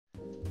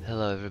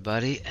Hello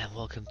everybody and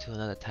welcome to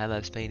another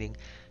time-lapse painting.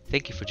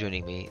 Thank you for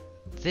joining me.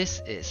 This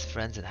is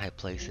Friends in High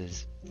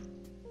Places.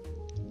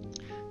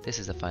 This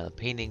is the final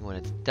painting. When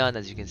it's done,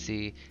 as you can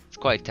see, it's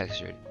quite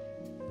textured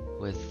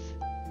with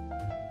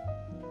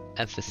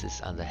emphasis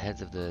on the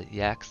heads of the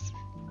yaks.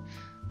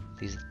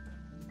 These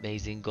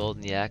amazing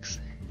golden yaks.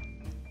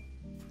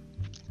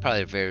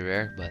 Probably very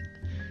rare, but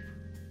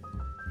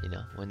you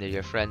know, when they're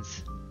your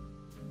friends,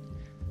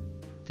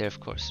 they're of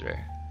course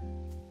rare.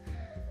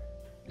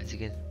 As you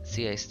can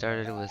see, I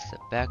started with the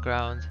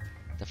background,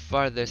 the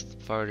farthest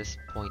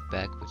point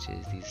back, which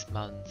is these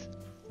mountains.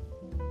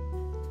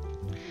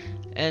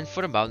 And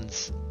for the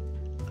mountains,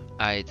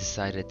 I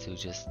decided to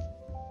just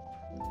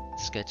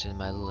sketch in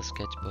my little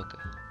sketchbook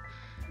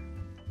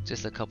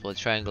just a couple of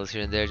triangles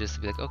here and there, just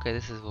to be like, okay,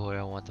 this is where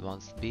I want the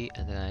mountains to be.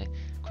 And then I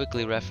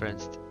quickly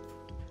referenced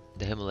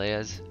the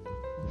Himalayas,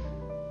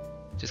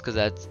 just because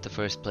that's the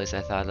first place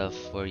I thought of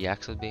where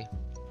yaks would be.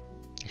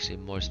 Actually,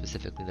 more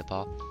specifically,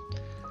 Nepal.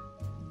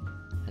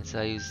 And so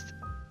I used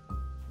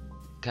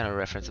kind of a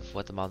reference of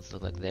what the mountains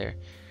look like there.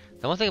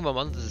 The one thing about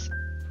mountains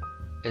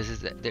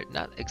is that they're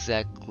not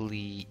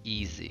exactly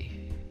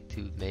easy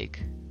to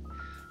make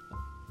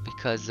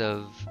because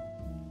of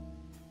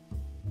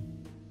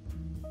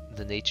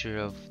the nature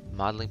of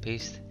modeling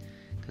paste.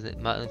 Because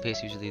modeling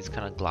paste usually is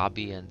kind of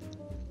globby and,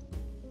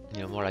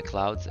 you know, more like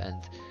clouds,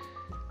 and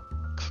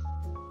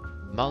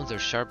mountains are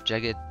sharp,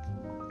 jagged.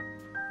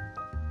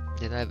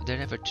 They're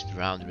never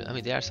round. I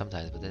mean, they are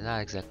sometimes, but they're not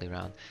exactly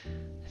round.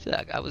 I feel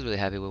like I was really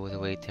happy with the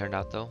way it turned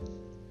out, though.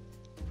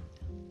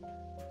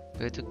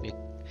 But it took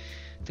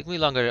me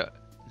longer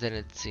than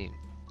it seemed.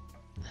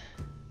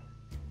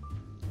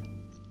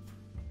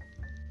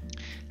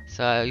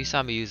 So you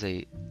saw me use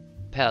a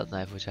palette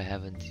knife, which I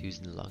haven't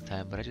used in a long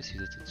time, but I just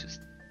use it to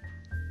just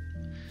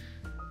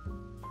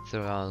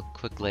throw on a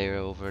quick layer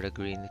over the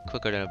green,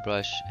 quicker than a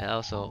brush, and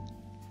also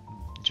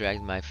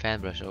dragged my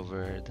fan brush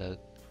over the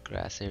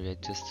grass area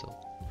just to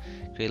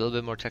create a little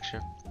bit more texture.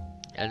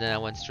 And then I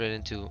went straight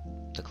into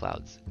the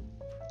clouds.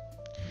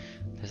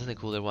 There's something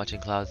cooler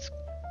watching clouds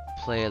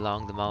play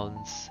along the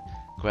mountains,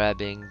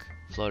 grabbing,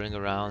 floating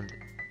around,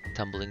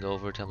 tumbling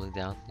over, tumbling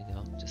down, you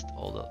know, just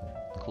all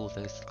the cool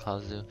things the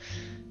clouds do.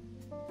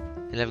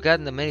 And I've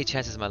gotten many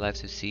chances in my life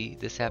to see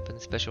this happen,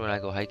 especially when I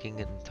go hiking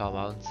in tall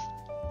mountains,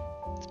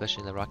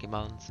 especially in the Rocky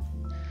Mountains.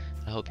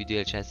 I hope you do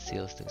get a chance to see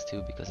those things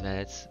too, because man,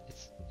 it's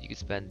you could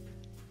spend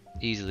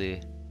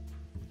easily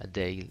a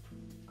day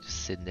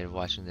just sitting there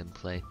watching them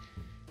play.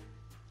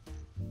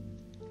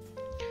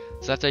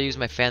 So after I used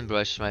my fan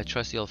brush, my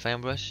trusty old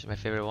fan brush, my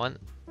favorite one,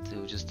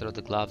 to just throw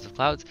the globs of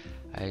clouds,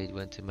 I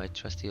went to my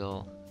trusty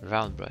old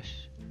round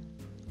brush,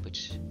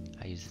 which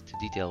I use to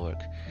detail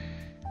work.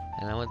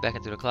 And I went back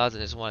into the clouds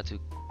and just wanted to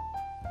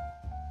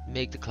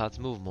make the clouds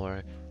move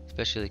more,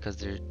 especially because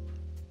they're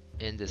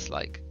in this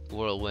like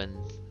whirlwind,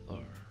 or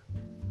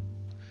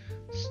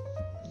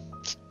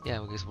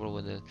yeah, I guess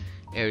whirlwind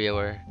area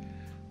where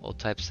all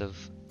types of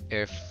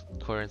air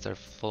currents are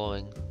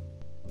flowing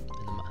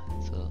in the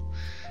mountain. So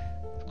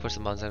of course the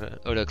mountains are,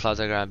 or the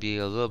clouds are gonna be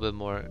a little bit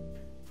more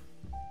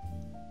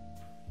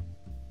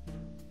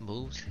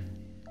moved,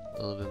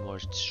 a little bit more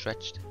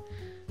stretched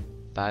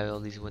by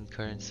all these wind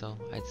currents. So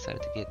I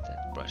decided to get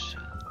that brush.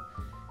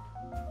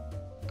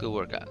 Good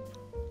workout.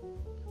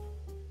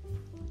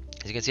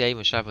 As you can see, I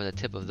even sharpened the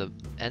tip of the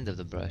end of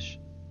the brush.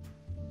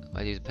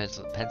 I use a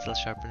pencil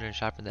sharpener and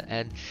sharpen the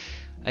end.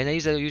 And I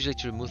use that usually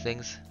to remove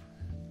things.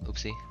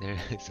 Oopsie, there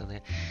something.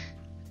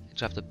 I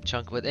dropped a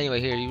chunk. But anyway,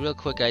 here, real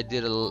quick, I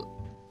did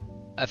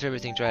after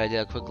everything dried, I did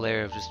a quick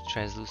layer of just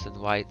translucent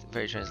white,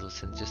 very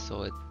translucent, just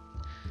so it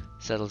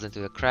settles into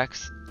the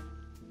cracks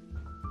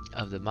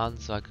of the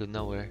mountain, so I could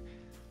know where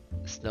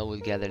snow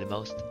would gather the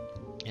most.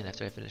 And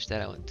after I finished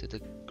that, I went to the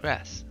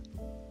grass.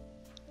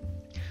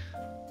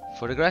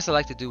 For the grass, I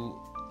like to do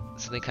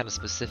something kind of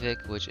specific,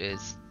 which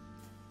is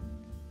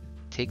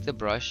take the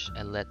brush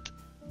and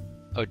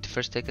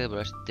first take the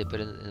brush, dip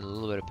it in a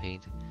little bit of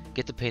paint,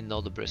 get the paint in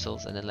all the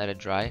bristles, and then let it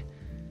dry.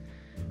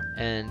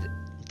 And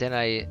then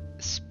I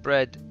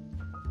spread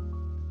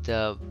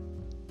the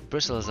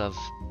bristles of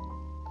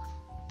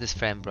this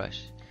fan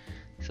brush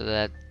so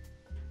that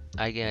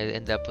I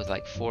end up with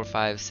like 4,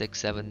 5, 6,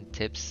 7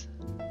 tips,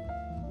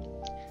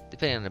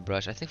 depending on the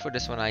brush. I think for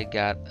this one I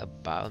got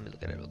about, let me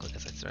look at it real quick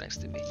if it's right next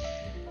to me.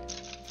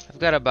 I've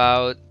got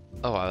about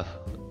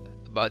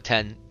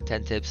 10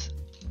 tips,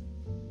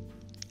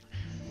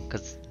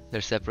 because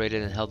they're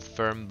separated and held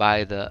firm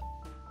by the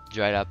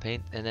dried out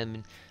paint. And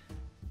then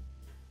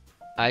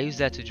I use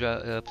that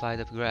to apply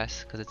the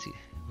grass, because it's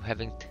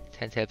having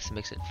 10 tips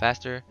makes it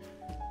faster.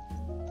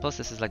 Plus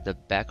this is like the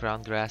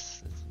background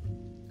grass,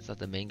 it's not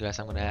the main grass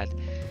I'm gonna add.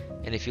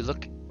 And if you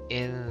look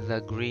in the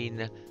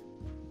green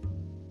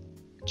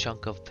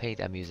chunk of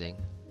paint I'm using,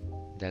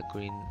 that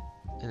green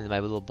in my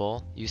little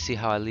bowl, you see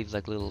how I leave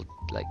like little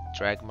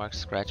drag marks,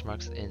 scratch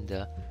marks in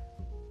the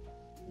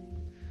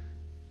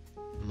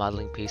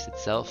modeling paste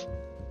itself,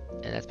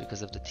 and that's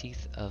because of the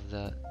teeth of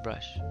the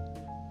brush,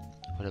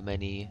 or the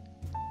many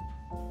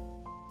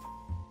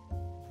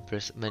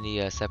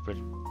many separate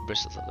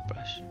bristles of the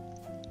brush.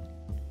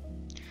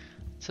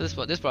 So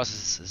this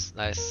process is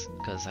nice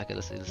because I can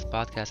listen to this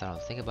podcast. I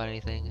don't think about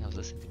anything. I was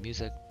listening to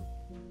music,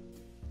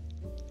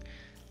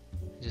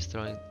 just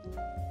throwing.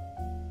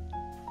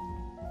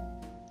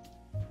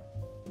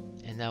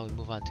 And now we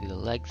move on to the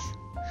legs.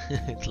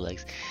 The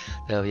legs,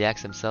 the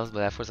yaks themselves.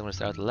 But at first, I'm gonna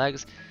start with the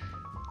legs.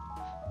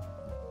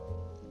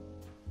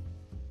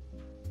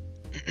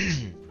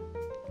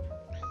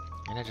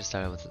 And I just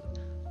started with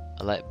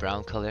a light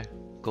brown color,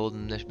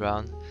 goldenish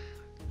brown,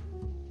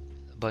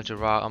 a bunch of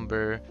raw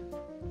umber,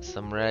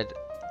 some red,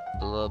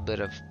 a little bit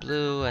of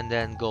blue, and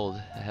then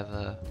gold. I have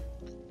a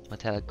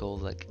metallic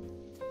gold, like,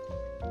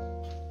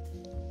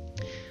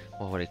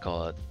 well, what do you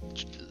call it?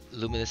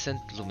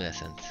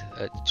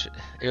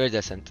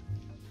 Iridescent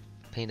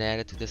paint I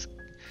added to this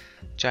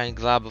giant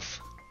glob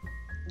of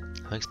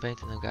wax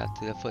paint, and I got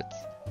to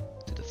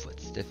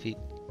the feet.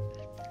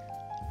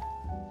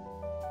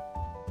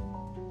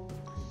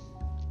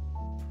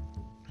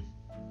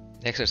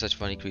 Next are such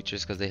funny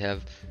creatures because they're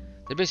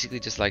basically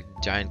just like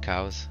giant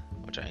cows,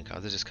 they're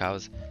just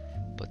cows,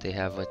 but they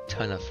have a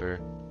ton of fur.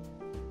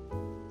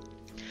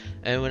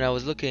 And when I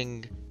was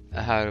looking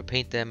at how to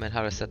paint them and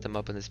how to set them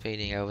up in this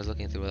painting, I was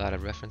looking through a lot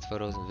of reference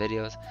photos and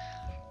videos,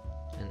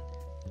 and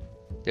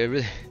they're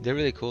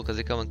really cool because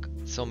they come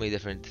in so many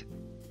different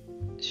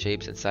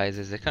shapes and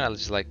sizes. They're kind of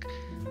just like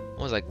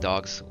almost like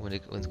dogs when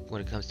it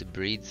comes to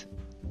breeds.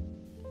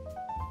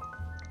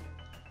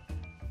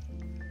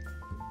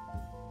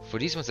 For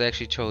these ones, I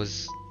actually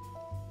chose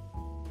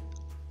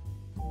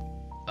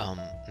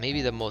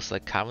maybe the most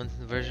like common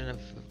version of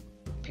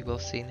people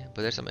have seen,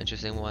 but there's some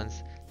interesting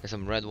ones. There's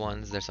some red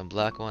ones, there's some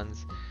black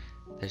ones,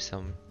 there's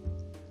some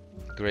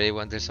gray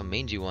ones, there's some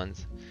mangy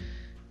ones.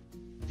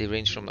 They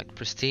range from like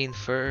pristine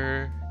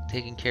fur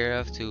taken care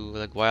of to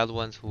like wild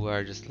ones who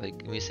are just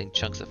like missing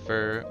chunks of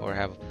fur or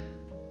have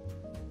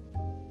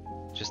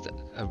just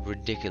a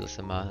ridiculous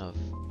amount of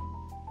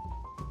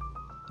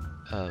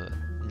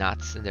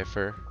knots in their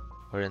fur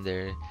or in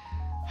their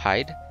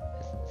hide.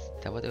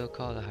 Is that what they would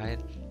call it, a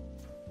hide?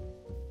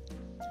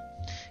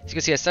 As you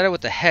can see, I started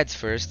with the heads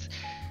first,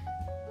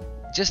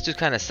 just to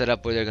kind of set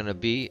up where they're gonna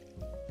be,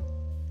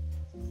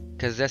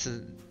 because this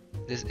is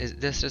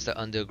just the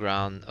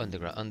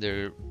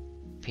under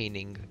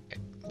painting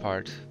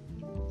part,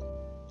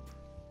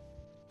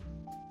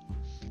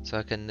 so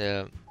I can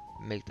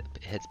make the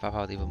heads pop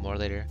out even more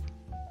later.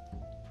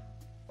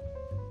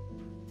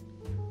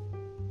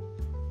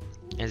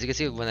 And as you can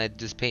see, when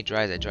this paint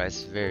dries, it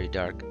dries very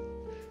dark.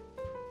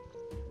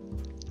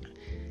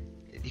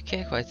 You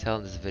can't quite tell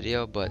in this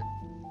video, but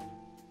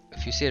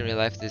if you see it in real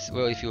life, if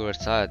you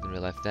saw it in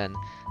real life, then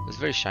it was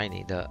very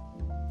shiny.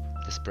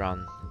 This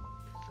brown.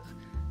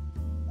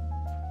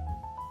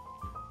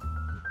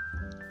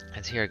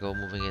 And here I go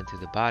moving into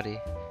the body,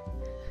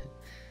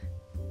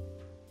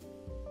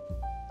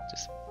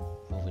 just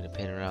moving the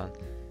paint around,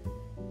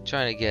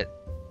 trying to get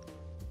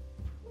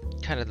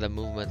kind of the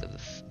movement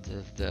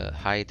of the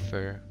hide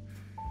fur.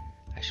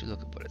 I should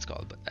look up what it's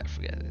called, but I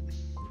forget it.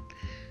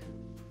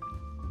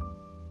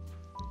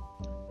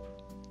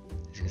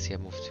 As you can see, I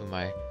moved to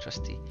my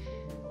trusty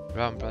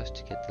round brush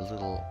to get the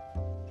little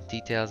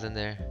details in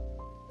there.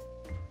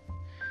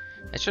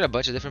 I tried a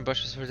bunch of different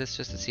brushes for this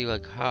just to see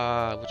like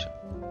how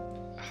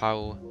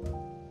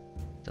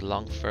the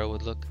long fur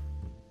would look.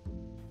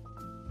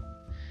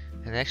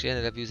 And I actually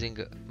ended up using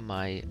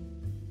my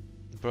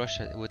brush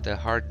with the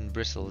hardened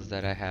bristles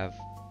that I have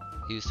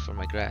used for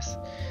my grass.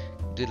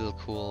 Did a little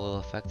cool little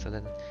effect. So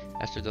then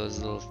after those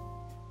little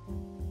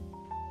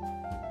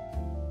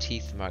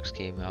teeth marks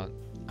came out,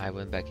 I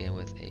went back in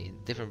with a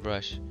different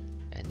brush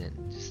and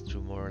then just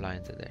drew more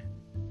lines in there.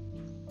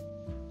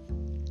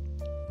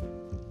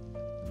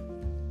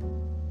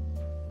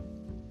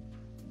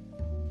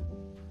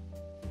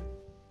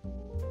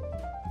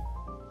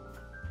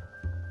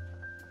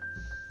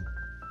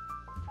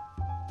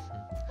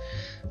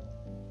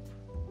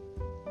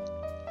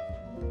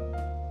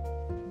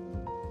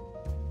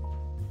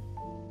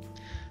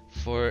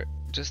 For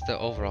just the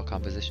overall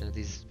composition of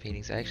these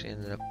paintings, I actually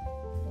ended up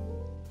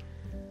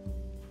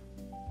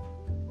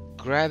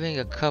grabbing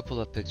a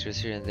couple of pictures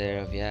here and there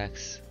of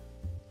yaks.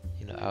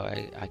 You know,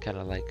 I kind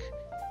of like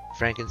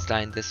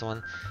Frankenstein this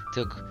one,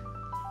 took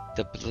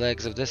the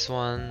legs of this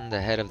one,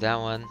 the head of that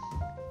one,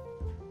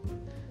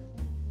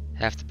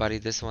 half the body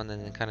of this one,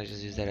 and then kind of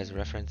just use that as a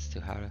reference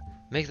to how to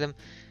make them.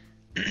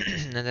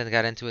 And then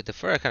got into it. The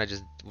fur, I kind of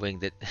just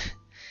winged it.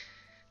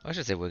 I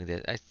should say winged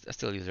it. I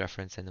still use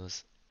reference, and it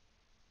was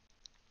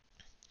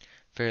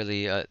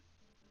fairly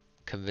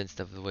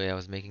convinced of the way I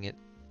was making it.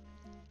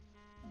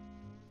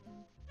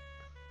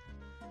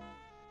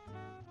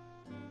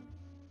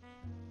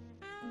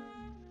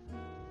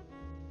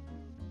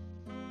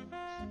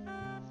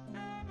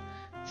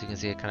 So you can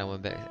see it kind of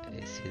went back.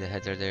 You see the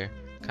heads are there,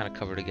 kind of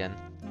covered again.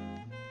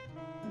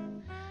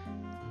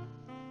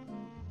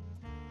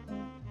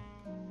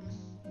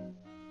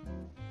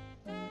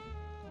 I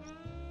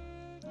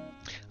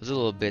was a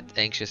little bit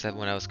anxious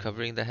when I was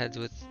covering the heads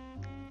with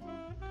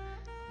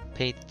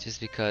paint,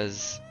 just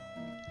because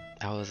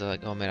I was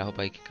like, oh man, I hope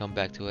I can come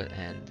back to it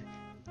and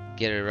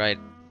get it right,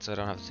 so I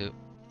don't have to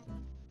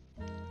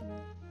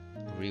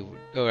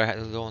or I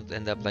don't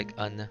end up like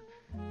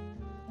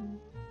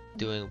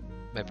doing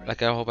my,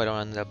 like I hope I don't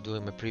end up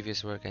doing my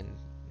previous work and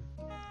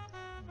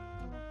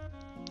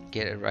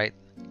get it right,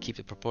 keep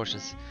the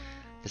proportions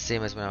the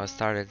same as when I was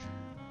started.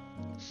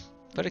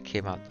 But it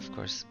came out, of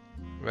course,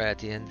 right at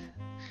the end.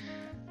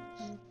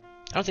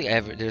 I don't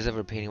think there's ever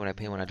a painting when I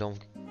paint when I don't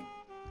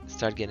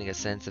start getting a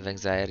sense of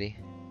anxiety.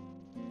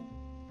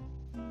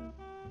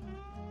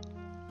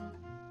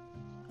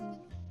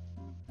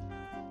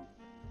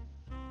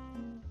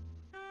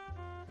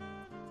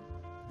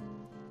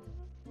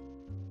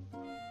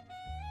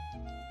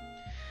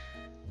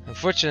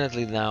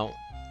 Unfortunately now,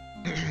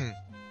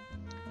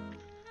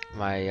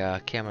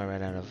 my camera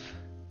ran out of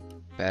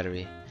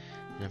battery,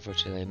 and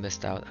unfortunately I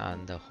missed out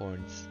on the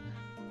horns.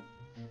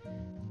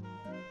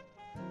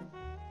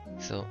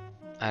 So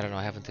I don't know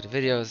what happened to the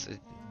videos,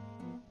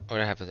 or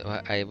what happened.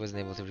 I wasn't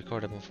able to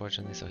record them,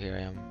 unfortunately. So here I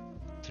am,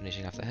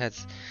 finishing off the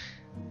heads.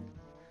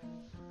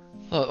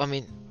 Well, I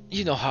mean,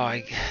 you know how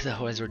the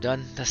horns were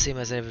done, the same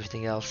as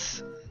everything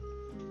else.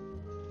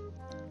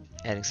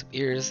 Adding some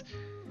ears,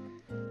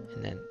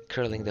 and then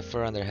curling the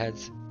fur on their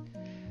heads.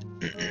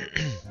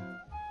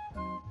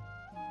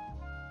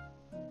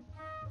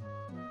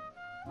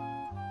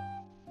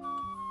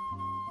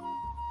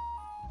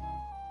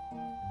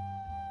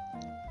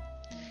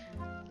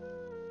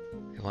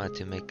 I wanted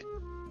to make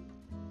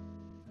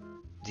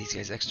these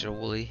guys extra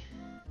woolly.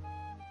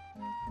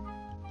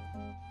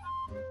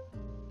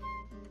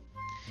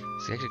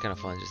 It's actually kind of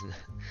fun just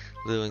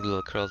doing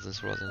little curls and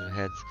swirls on their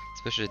heads,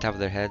 especially the top of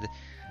their head.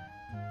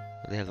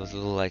 They have those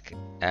little like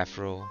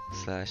afro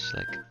slash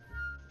like,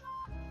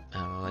 I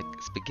don't know, like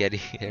spaghetti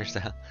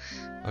hairstyle,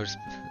 or just,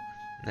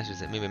 that's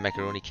just it, maybe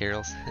macaroni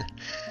carols.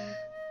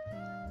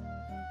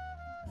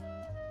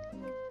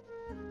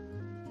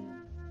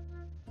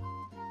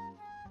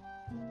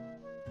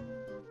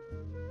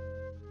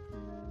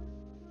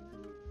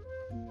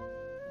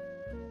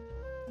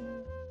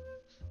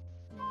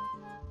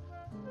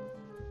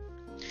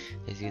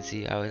 As you can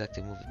see, I would like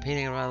to move the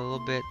painting around a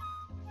little bit,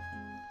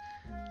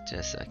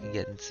 just so I can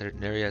get in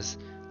certain areas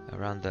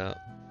around the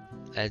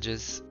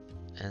edges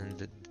and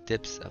the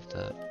dips of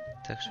the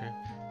texture.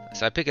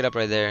 So I pick it up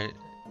right there,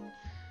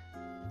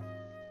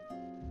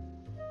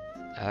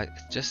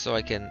 just so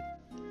I can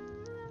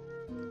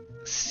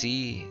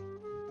see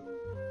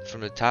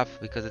from the top,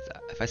 because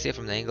if I see it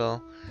from the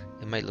angle,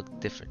 it might look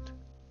different,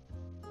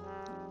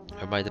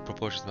 or the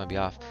proportions might be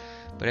off,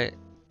 but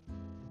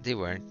they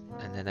weren't.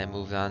 And then I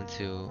moved on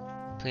to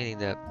painting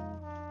the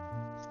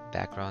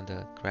background,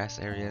 the grass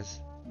areas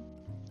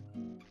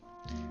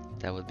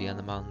that would be on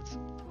the mountains.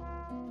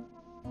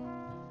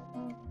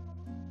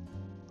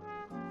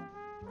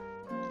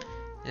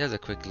 There's a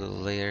quick little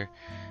layer.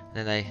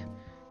 Then I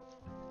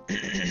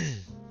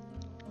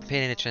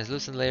painted a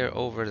translucent layer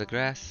over the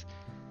grass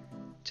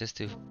just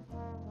to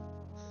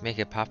make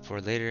it pop for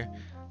later.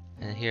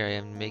 And here I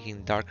am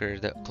making darker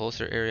the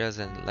closer areas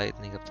and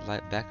lightening up the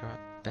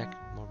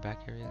more back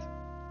areas,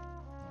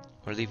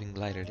 or leaving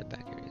lighter the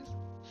back areas.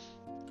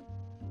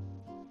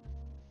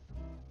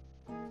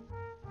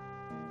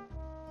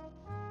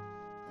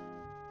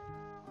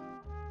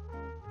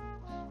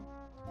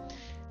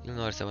 You'll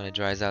notice that when it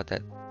dries out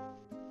that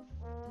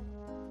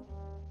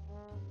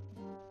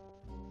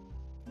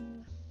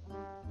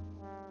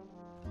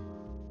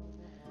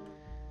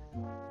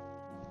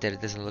it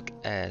doesn't look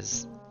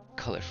as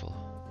colorful.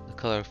 The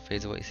color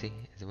fades away, see?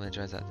 When it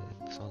dries out,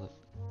 so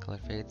the color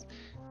fades.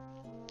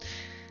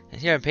 And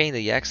here I'm painting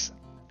the yaks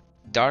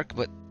dark,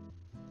 but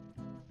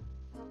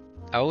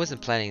I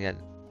wasn't planning that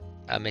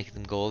I'd make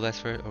them gold at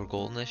first, or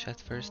goldenish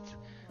at first.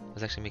 I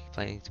was actually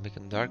planning to make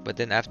them dark, but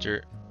then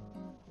after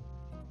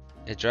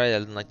it dried, I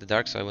didn't like the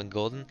dark, so I went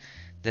golden.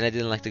 Then I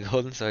didn't like the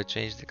golden, so I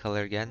changed the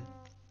color again.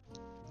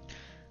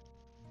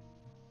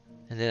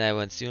 And then I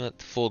went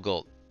full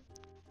gold.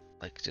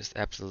 Like just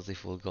absolutely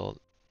full gold.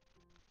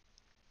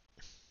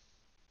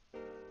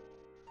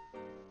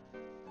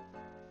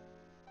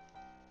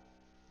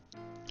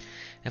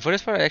 And for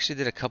this part I actually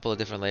did a couple of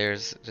different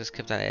layers, just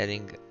kept on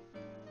adding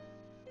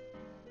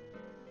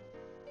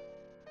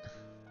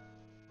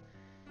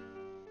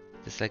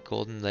this like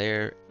golden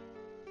layer,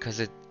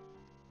 because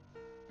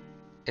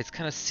it's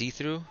kind of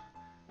see-through,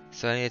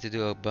 so I needed to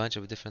do a bunch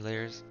of different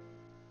layers.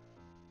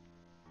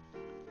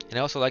 And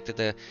I also like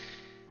that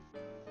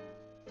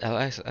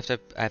after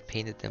I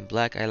painted them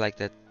black, I like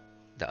that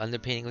the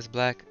underpainting was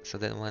black, so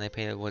then when I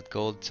painted with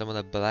gold, some of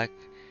the black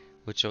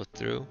would show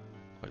through,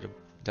 or the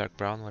dark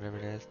brown, whatever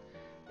it is,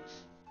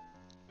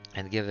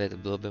 and give it a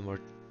little bit more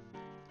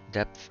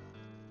depth.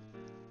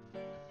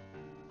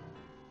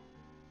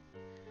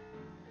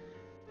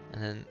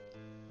 And then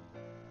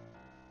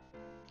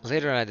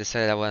later on I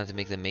decided I wanted to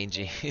make them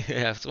mangy.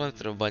 I went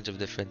through a bunch of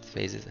different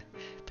phases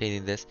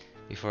painting this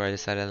before I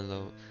decided on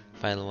the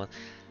final one.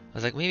 I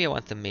was like, maybe I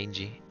want them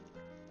mangy.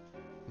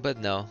 But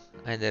no,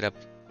 I ended up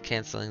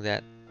canceling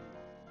that.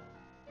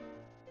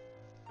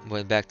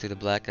 Went back to the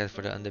black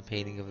for the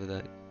underpainting of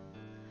the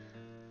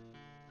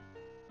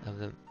of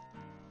them.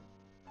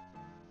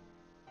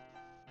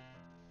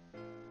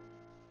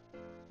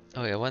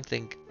 Oh yeah, one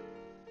thing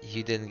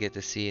you didn't get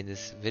to see in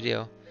this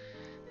video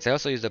is I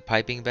also used a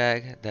piping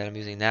bag that I'm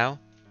using now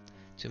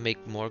to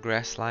make more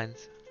grass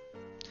lines.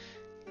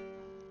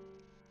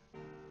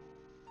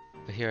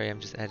 But here I am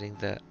just adding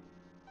the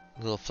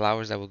little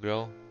flowers that will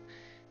grow,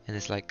 and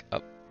it's like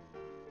up,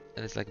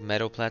 and it's like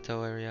meadow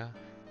plateau area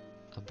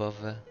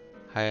above a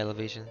high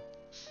elevation.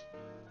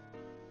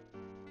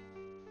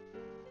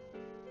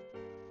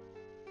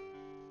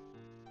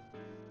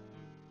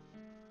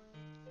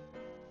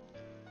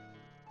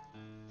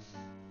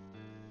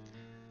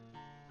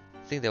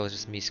 I think that was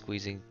just me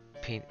squeezing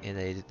paint in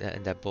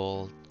that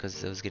bowl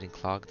because it was getting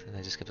clogged, and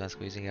I just kept on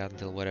squeezing out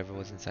until whatever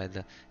was inside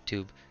the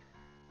tube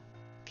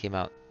came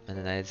out. And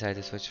then I decided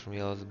to switch from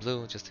yellow to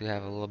blue just to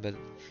have a little bit of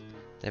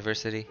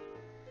diversity.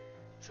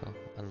 So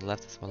on the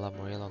left it's a lot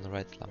more yellow, on the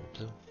right it's a lot more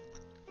blue.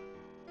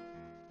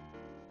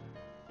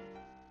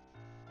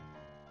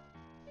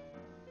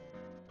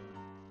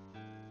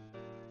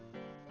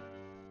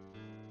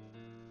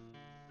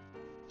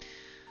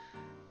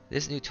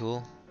 This new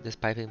tool, this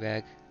piping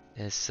bag,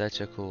 is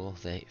such a cool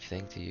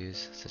thing to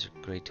use. Such a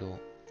great tool.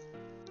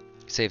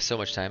 Saves so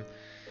much time.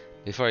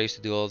 Before I used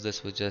to do all of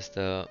this with just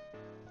a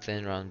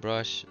thin round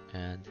brush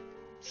and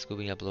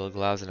scooping up little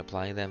globs and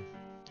applying them.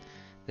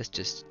 This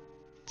just,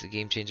 it's a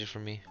game changer for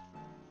me.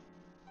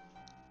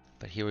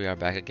 But here we are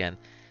back again,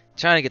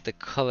 trying to get the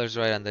colors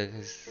right on the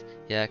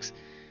yaks.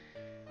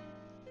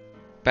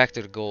 Back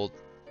to the gold,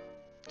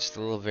 just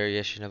a little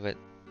variation of it.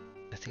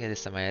 I think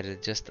this time I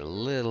added just a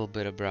little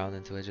bit of brown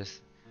into it,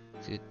 just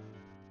to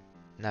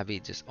not be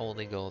just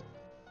only gold.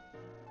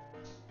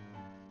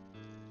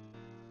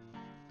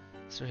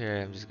 So here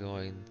I'm just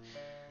going,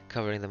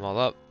 covering them all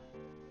up,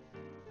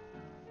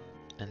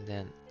 and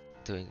then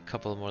doing a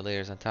couple more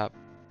layers on top.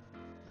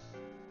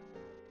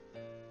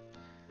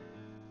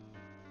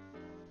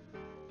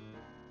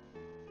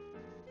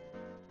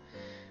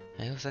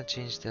 I also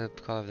changed the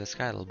color of the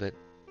sky a little bit.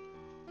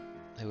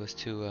 It was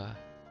too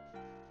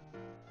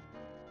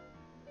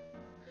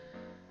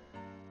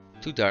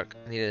dark.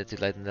 I needed it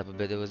to lighten up a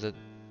bit. It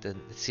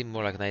seemed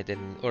more like night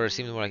than, or it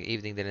seemed more like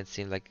evening than it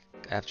seemed like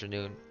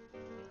afternoon.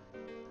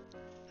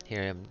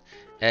 Here I'm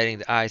adding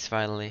the eyes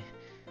finally,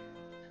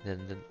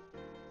 and then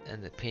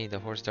painting the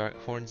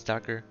horns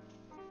darker,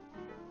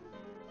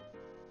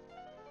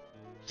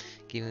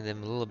 giving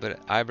them a little bit of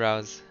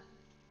eyebrows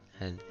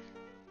and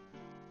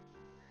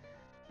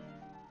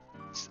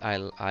just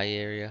eye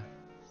area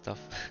stuff.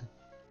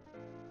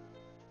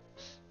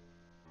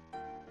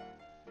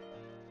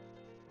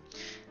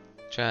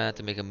 Try not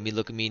to make them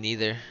look mean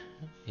either,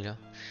 you know.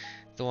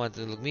 Don't want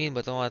them to look mean,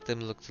 but don't want them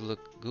to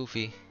look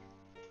goofy.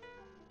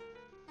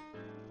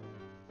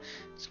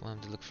 Just want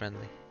them to look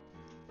friendly.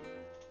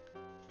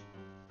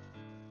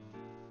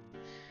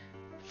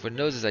 For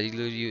noses, I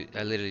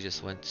literally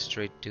just went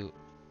straight to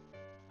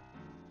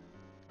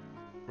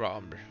raw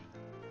umber.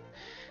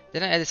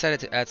 Then I decided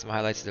to add some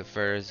highlights to the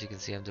fur. As you can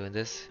see, I'm doing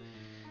this.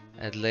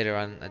 And later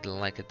on, I didn't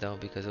like it though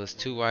because it was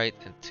too white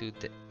and too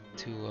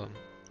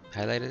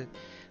highlighted.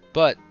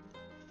 But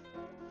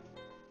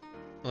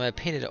when I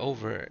painted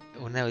over,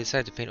 when I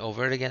decided to paint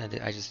over it again,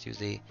 I just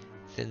used a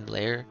thin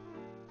layer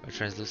or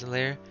translucent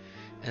layer,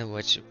 and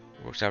which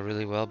works out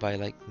really well by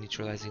like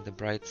neutralizing the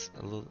brights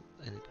a little,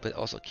 but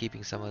also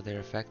keeping some of their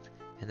effect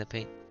in the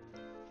paint.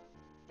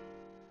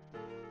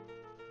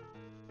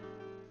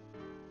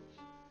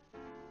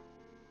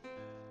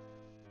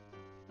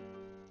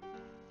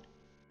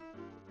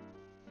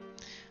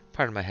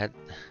 Pardon my head.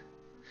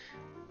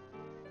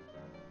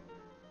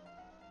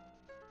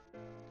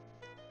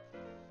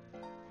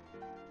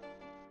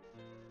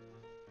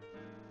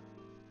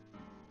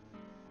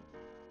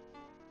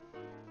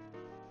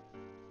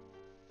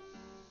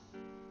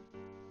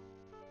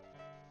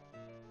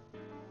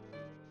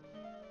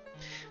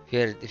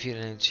 If you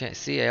didn't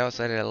see, I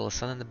also added a little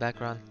sun in the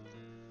background,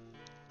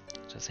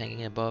 just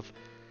hanging above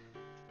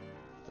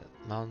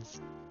the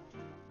mountains.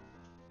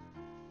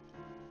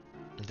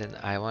 And then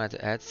I wanted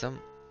to add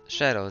some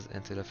shadows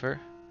into the fur,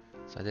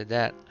 so I did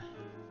that.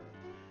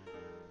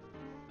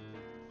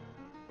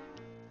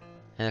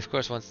 And of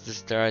course, once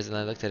this dries and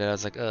I looked at it, I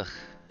was like, ugh,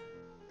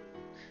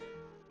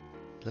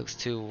 it looks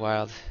too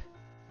wild.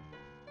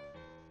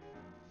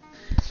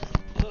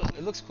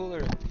 It looks cooler.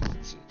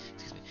 Excuse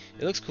me.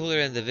 It looks cooler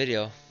in the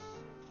video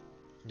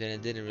than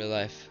it did in real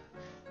life.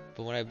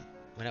 But when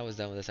I was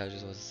done with this, I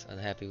just was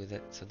unhappy with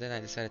it. So then I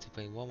decided to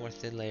paint one more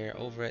thin layer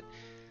over it,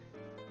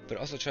 but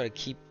also try to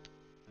keep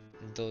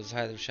those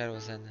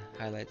shadows and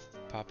highlights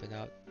popping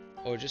out,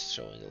 or just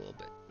showing a little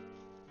bit.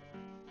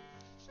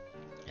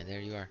 And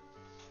there you are.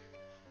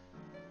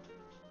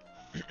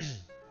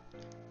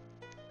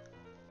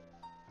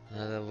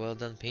 Another well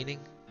done painting.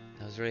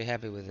 I was very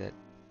happy with it.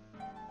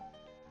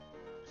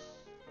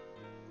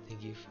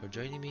 Thank you for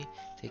joining me.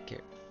 Take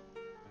care.